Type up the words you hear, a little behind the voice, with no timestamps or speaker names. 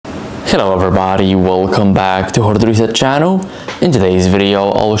Hello everybody, welcome back to Hard Reset channel. In today's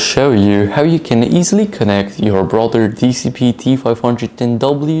video, I'll show you how you can easily connect your Brother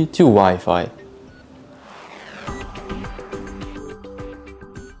DCP-T510W to Wi-Fi.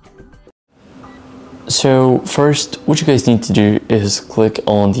 So first, what you guys need to do is click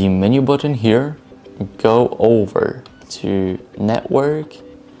on the menu button here, go over to Network.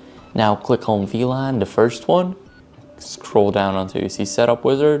 Now click on VLAN, the first one, scroll down until you see Setup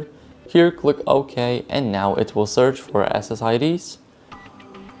Wizard. Here click OK, and now it will search for SSIDs.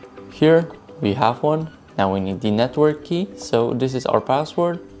 Here we have one. Now we need the network key, so this is our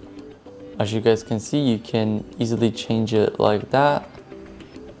password. As you guys can see, you can easily change it like that.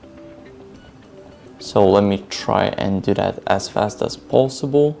 So let me try and do that as fast as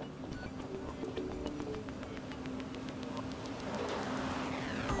possible.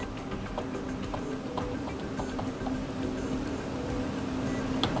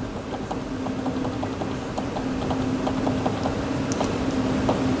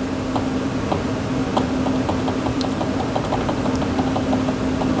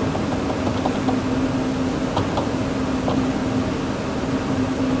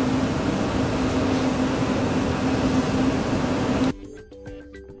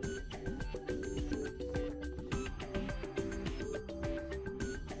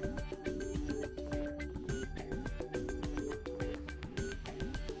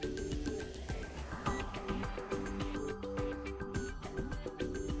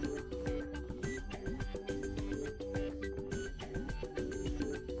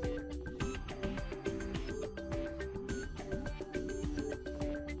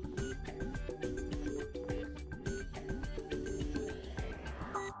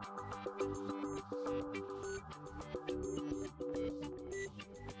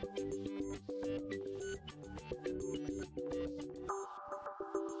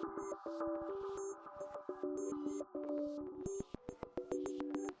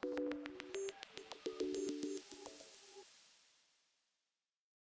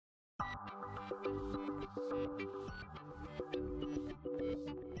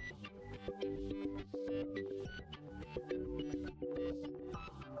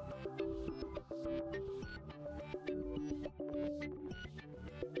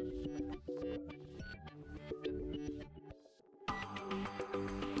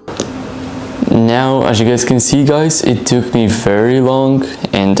 Now, as you guys can see guys, it took me very long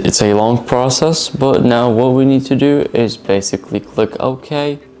and it's a long process, but now what we need to do is basically click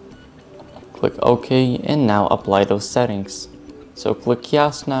OK, and now apply those settings. So click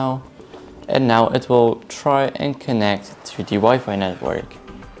yes now, and now it will try and connect to the Wi-Fi network.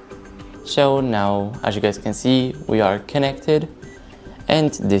 So now, as you guys can see, we are connected,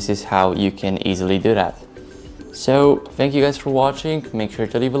 and this is how you can easily do that. So thank you guys for watching, make sure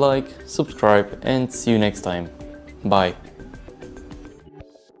to leave a like, subscribe, and see you next time. Bye.